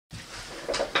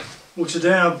Well,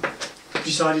 today I've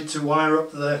decided to wire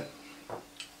up the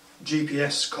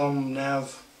GPS com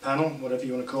nav panel, whatever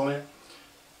you want to call it,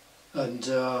 and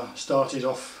started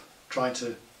off trying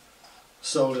to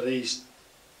solder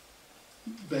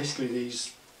basically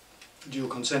these dual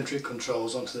concentric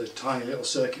controls onto the tiny little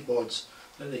circuit boards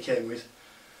that they came with,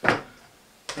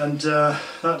 and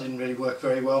that didn't really work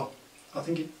very well.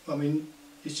 I mean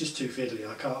it's just too fiddly.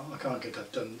 I can't get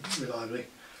that done reliably.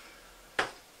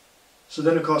 So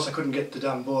then of course I couldn't get the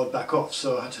damn board back off,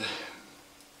 so I had to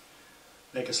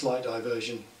make a slight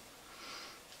diversion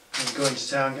and go into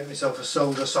town and get myself a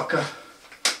solder socket,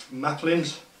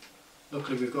 Maplins.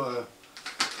 Luckily we've got a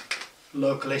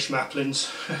local-ish Maplins,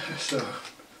 so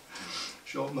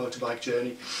short motorbike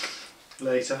journey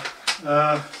later.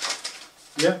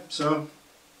 Yeah, so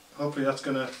hopefully that's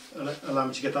going to allow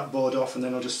me to get that board off, and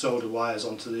then I'll just solder wires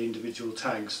onto the individual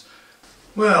tags.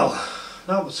 Well,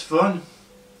 that was fun.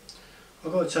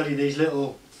 I've got to tell you, these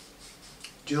little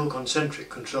dual concentric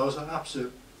controls are an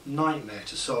absolute nightmare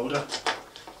to solder.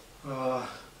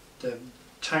 The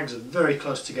tags are very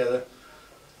close together.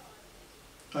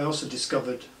 I also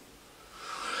discovered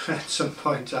at some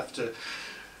point after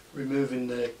removing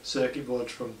the circuit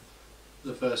board from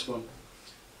the first one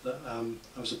that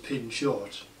I was a pin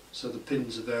short, so the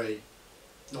pins are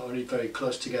not only very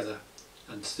close together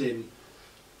and thin,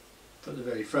 but they're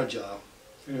very fragile.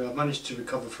 Anyway, I managed to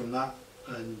recover from that,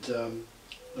 and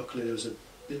luckily there was a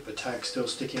bit of a tag still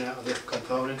sticking out of the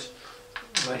component.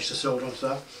 I managed to solder onto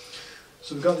that.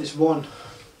 So we've got this one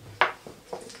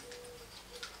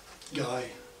guy.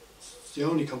 It's the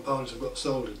only components I've got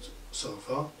soldered so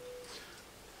far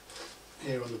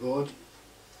here on the board.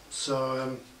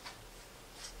 So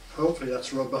hopefully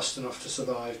that's robust enough to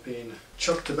survive being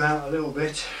chucked about a little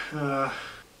bit. If I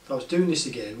was doing this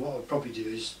again, what I'd probably do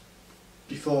is,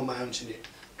 before mounting it,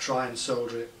 try and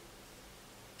solder it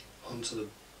onto the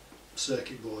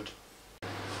circuit board.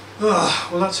 Well,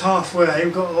 that's halfway.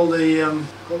 We've got all the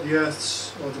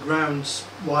earths or the grounds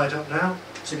wired up now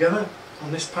together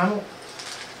on this panel.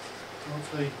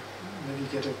 Hopefully maybe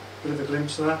get a bit of a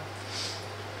glimpse of that.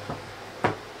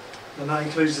 And that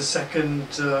includes the second,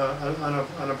 and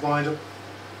I've wired up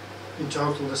in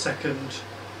total the second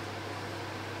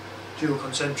dual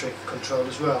concentric control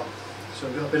as well. So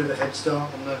we've got a bit of a head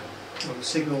start on the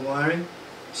signal wiring.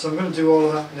 So I'm going to do all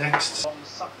of that next. On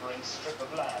suffering strip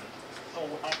of land,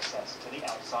 full access to the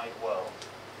outside world.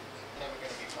 Never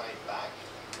going to be paid back.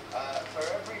 For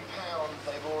every pound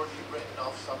they've already written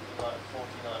off something like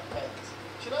 49 pence.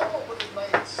 Do you know what would have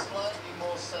made slightly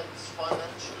more sense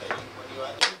financially when you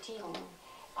had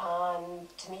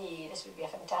and to me this would be a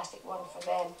fantastic one for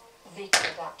them. They can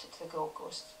adapt it to the Gold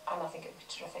Coast, and I think it would be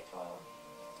terrific for them.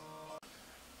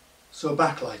 So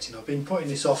backlighting, I've been putting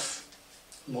this off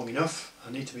long enough.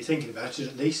 I need to be thinking about it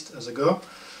at least as I go.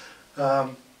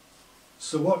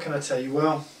 So what can I tell you?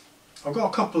 Well, I've got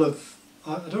a couple of,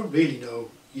 I don't really know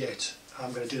yet how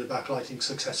I'm going to do the backlighting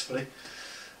successfully.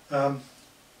 I've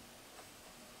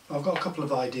got a couple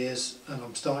of ideas, and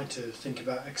I'm starting to think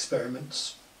about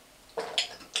experiments.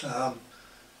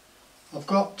 I've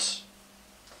got,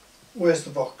 where's the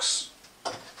box?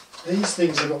 These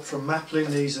things I got from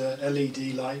Maplin. These are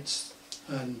LED lights,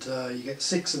 and you get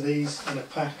 6 of these in a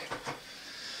pack.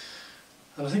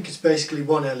 And I think it's basically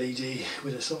one LED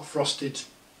with a sort of frosted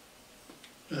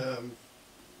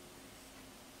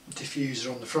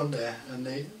diffuser on the front there, and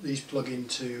these plug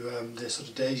into they're sort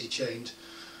of daisy chained.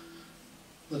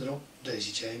 Well, they're not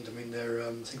daisy chained. I mean, they're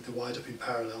I think they're wired up in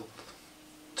parallel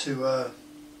to a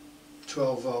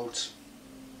 12-volt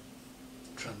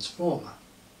transformer.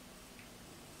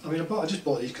 I mean, I just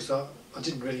bought these because I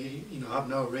didn't really, have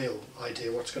no real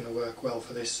idea what's going to work well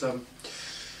for this.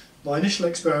 My initial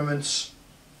experiments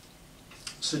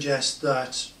suggest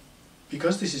that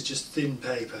because this is just thin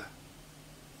paper,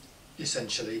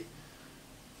 essentially,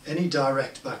 any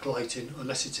direct backlighting,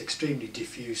 unless it's extremely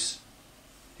diffuse,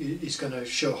 is going to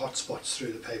show hot spots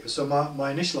through the paper. So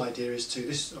my initial idea is to,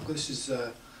 this is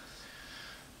the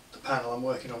panel I'm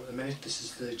working on at the minute. This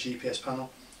is the GPS panel.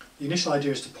 The initial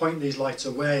idea is to point these lights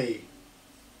away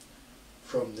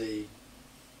from the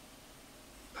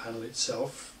panel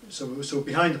itself, so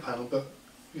behind the panel, but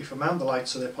if I mount the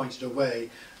lights so they're pointed away,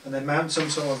 and then mount some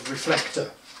sort of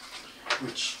reflector,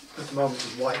 which at the moment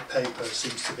is white paper,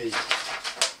 seems to be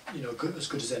as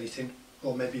good as anything,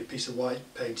 or maybe a piece of white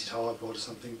painted hardboard or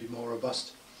something, be more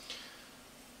robust.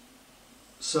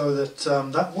 So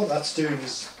that what that's doing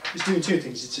is doing two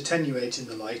things. It's attenuating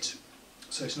the light,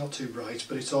 so it's not too bright,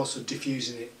 but it's also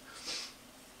diffusing it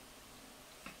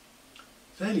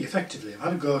fairly effectively. I've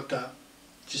had a go at that,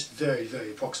 just very, very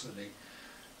approximately,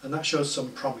 and that shows some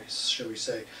promise, shall we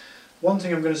say. One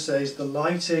thing I'm going to say is the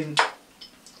lighting,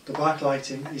 the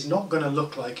backlighting, is not going to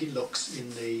look like it looks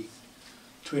in the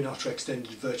Twin Otter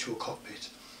Extended Virtual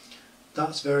Cockpit.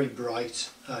 That's very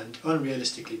bright and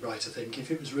unrealistically bright, I think.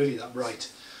 If it was really that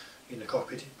bright in the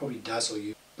cockpit, it'd probably dazzle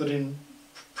you. But in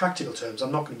practical terms,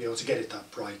 I'm not going to be able to get it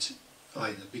that bright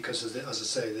either, because as I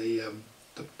say,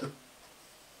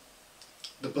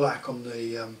 the black on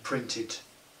the printed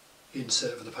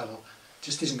insert for the panel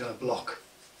just isn't going to block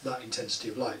that intensity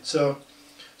of light. So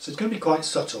it's going to be quite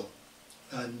subtle,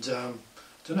 and I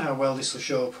don't know how well this will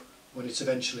show up when it's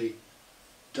eventually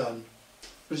done,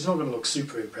 but it's not going to look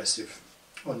super impressive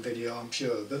on video, I'm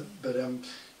sure. But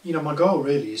you know, my goal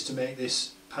really is to make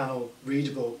this panel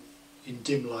readable in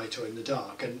dim light or in the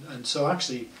dark, and so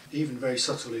actually even very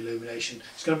subtle illumination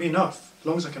is going to be enough. As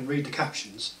long as I can read the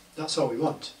captions, that's all we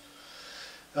want.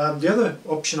 The other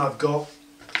option I've got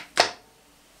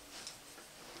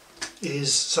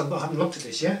is some. I haven't looked at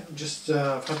this yet.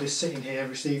 I've had this sitting here.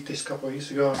 Received this a couple of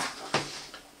weeks ago.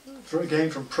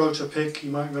 Again from Protopic. You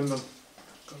might remember.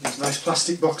 Got these nice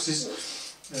plastic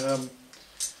boxes.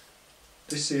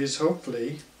 This is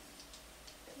hopefully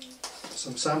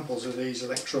some samples of these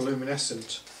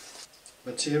electroluminescent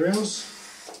materials.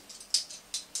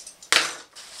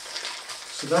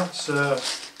 So that's going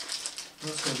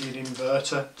to be an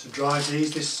inverter to drive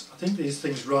these. I think these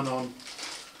things run on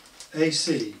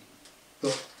AC,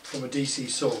 but from a DC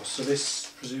source. So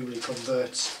this presumably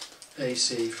converts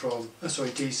DC from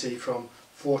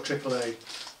 4 AAA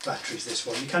batteries. This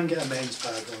one, you can get a mains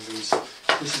powered one of these.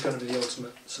 This is going to be the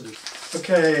ultimate solution.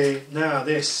 Okay, now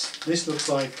this looks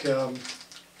like. Well,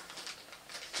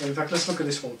 in fact, let's look at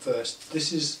this one first.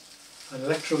 This is an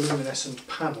electroluminescent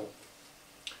panel.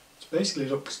 It basically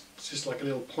looks just like a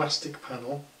little plastic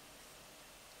panel.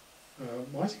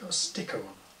 Why has it got a sticker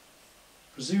on?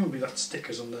 Presumably that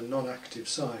sticker's on the non-active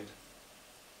side.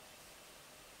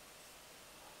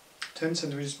 10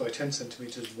 centimeters by 10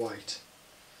 centimeters white.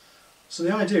 So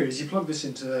the idea is you plug this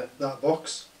into that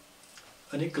box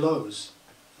and it glows.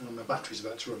 And my battery's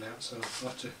about to run out, so I'll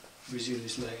have to resume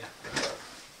this later.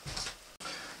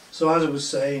 So as I was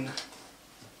saying,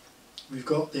 we've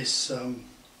got this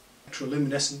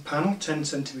electroluminescent panel, 10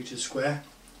 centimeters square.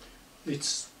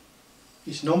 It's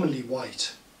nominally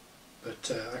white, but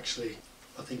actually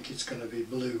I think it's going to be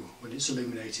blue when it's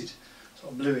illuminated,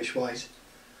 sort of bluish white,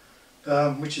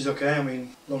 which is okay. I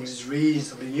mean, as long as it's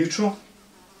reasonably neutral.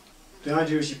 The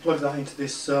idea is you plug that into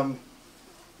this. I've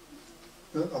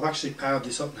actually powered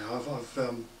this up now.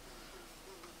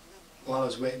 While I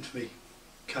was waiting for my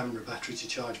camera battery to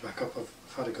charge back up, I've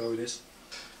had a go with this.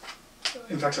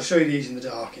 In fact, I'll show you these in the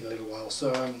dark in a little while.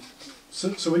 So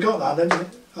we got that. Then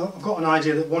I've got an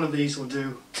idea that one of these will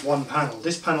do one panel.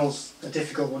 This panel's a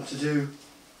difficult one to do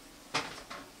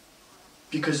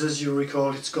because, as you'll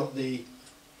recall, it's got the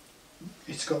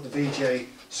VJ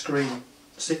screen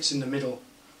sits in the middle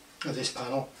of this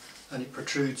panel, and it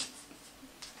protrudes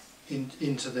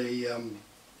into the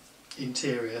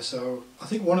interior. So I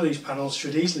think one of these panels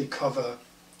should easily cover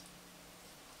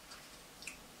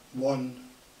one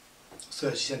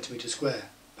 30 centimetre square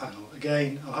panel.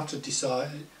 Again, I'll have to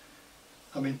decide.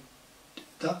 I mean,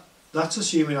 that's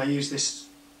assuming I use this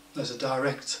as a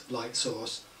direct light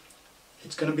source.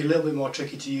 It's going to be a little bit more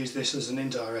tricky to use this as an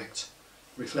indirect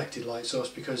reflected light source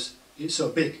because it's so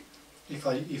big. If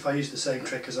I use the same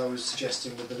trick as I was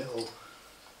suggesting with the little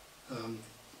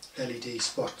LED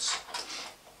spots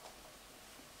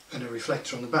and a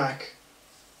reflector on the back,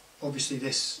 obviously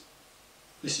this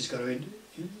is going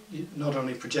to not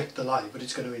only project the light, but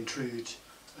it's going to intrude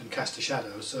and cast a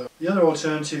shadow. So the other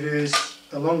alternative is,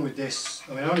 along with this,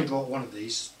 I mean, I only bought one of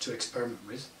these to experiment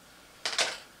with,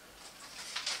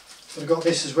 but I got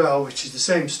this as well, which is the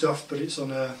same stuff, but it's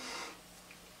on a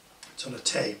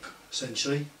tape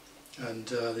essentially, and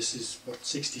this is what,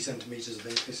 60 centimeters I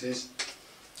think this is.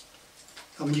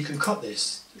 I mean, you can cut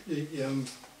this.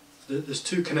 There's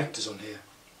 2 connectors on here.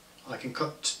 I can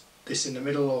cut this in the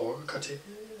middle or cut it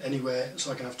anywhere,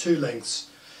 so I can have 2 lengths.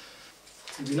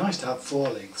 It'd be nice to have 4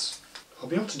 lengths. I'll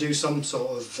be able to do some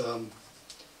sort of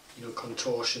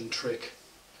contortion trick.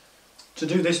 To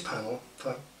do this panel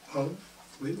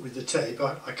with the tape,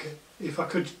 if I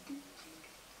could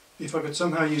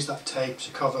somehow use that tape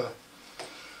to cover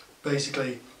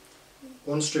basically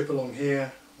one strip along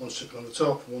here, one strip along the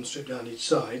top, and one strip down each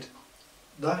side,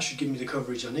 that should give me the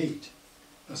coverage I need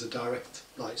as a direct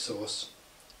light source.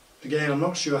 Again, I'm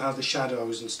not sure how the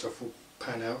shadows and stuff will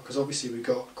pan out, because obviously we've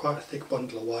got quite a thick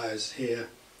bundle of wires here.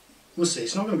 We'll see,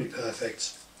 it's not going to be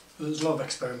perfect. There's a lot of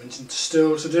experimenting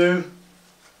still to do.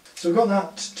 So we've got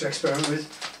that to experiment with,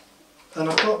 and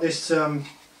I've got this,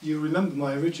 you remember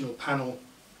my original panel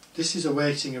this is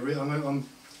awaiting I'm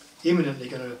imminently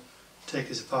going to take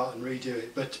this apart and redo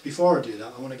it, but before I do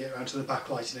that I want to get around to the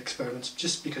backlighting experiments,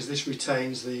 just because this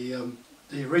retains the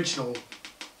original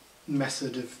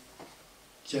method of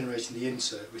generating the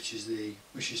insert, which is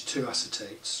 2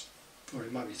 acetates, or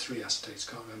it might be 3 acetates,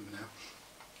 can't remember now.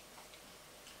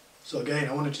 So again,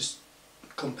 I want to just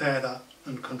compare that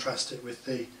and contrast it with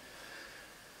the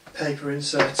paper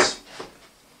inserts.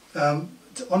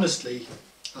 Honestly,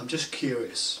 I'm just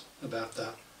curious about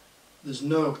that. There's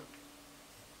no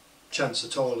chance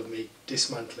at all of me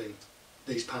dismantling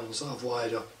these panels that I've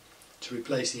wired up to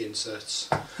replace the inserts.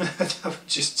 That would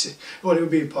just, well, it would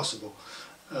be impossible.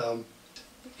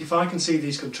 If I can see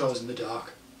these controls in the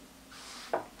dark,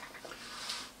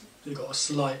 they've got a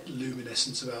slight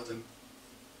luminescence about them,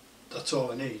 that's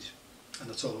all I need, and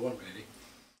that's all I want really.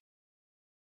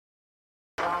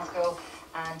 Glasgow,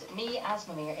 and me as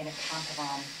Mumir in a camper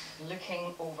van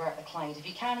looking over at the Clyde. If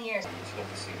you can hear, it's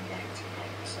obviously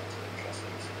 99% of interest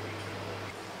in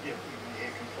yeah, we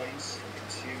hear complaints from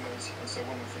consumers, and so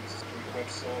one of the things is through the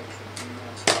website, through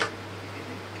emails,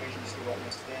 occasionally still like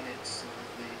this, then it's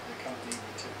the company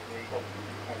would typically often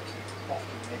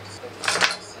make stuff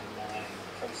in line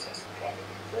process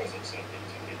privately, whereas it's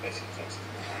basically takes it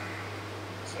from hand.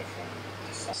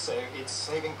 So it's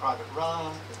saving private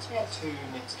run, it's two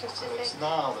mixed distilleries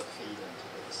now that feed into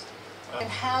this. And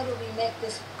how do we make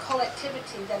this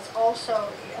collectivity that's also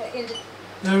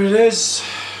There it is.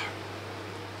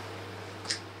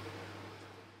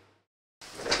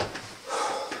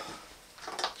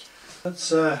 That's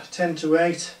 10 to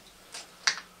 8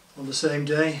 on the same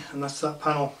day, and that's that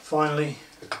panel finally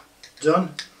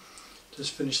done.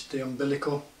 Just finished the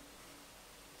umbilical,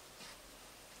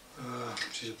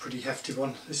 which is a pretty hefty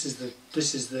one. This is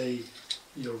the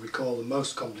you'll recall the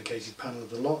most complicated panel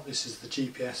of the lot. This is the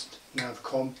GPS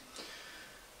nav-com.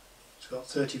 It's got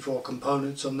 34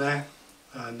 components on there,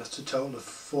 and that's a total of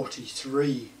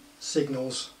 43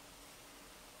 signals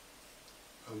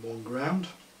and 1 ground.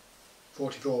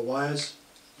 44 wires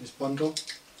in this bundle.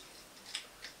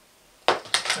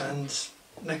 And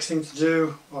next thing to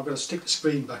do, I've got to stick the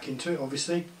screen back into it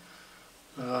obviously,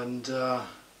 and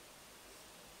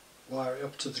wire it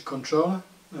up to the controller,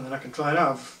 and then I can try it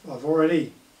out. I've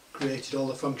already created all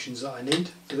the functions that I need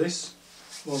for this,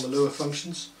 all the Lua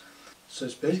functions, so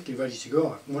it's basically ready to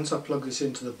go. Once I plug this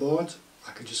into the board,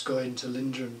 I can just go into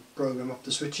Linda and program up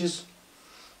the switches.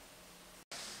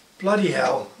 Bloody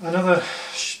hell, another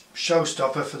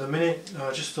showstopper for the minute.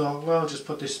 I just thought, well, just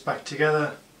put this back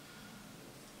together,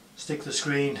 stick the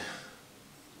screen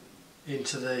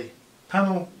into the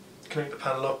panel, connect the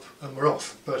panel up, and we're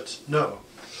off. But no,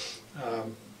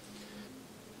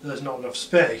 there's not enough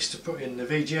space to put in the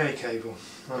VGA cable.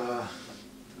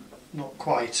 Not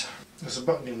quite. There's a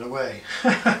button in the way.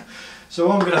 So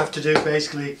what I'm going to have to do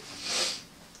basically,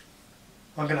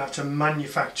 I'm going to have to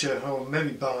manufacture, or maybe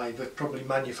buy, but probably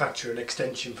manufacture an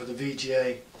extension for the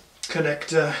VGA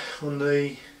connector on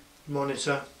the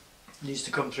monitor. It needs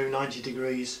to come through 90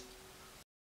 degrees.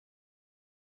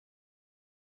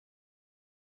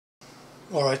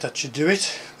 Alright, that should do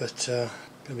it, but going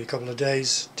to be a couple of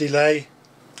days delay.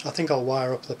 I think I'll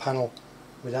wire up the panel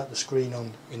without the screen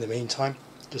on in the meantime,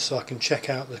 just so I can check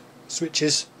out the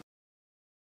switches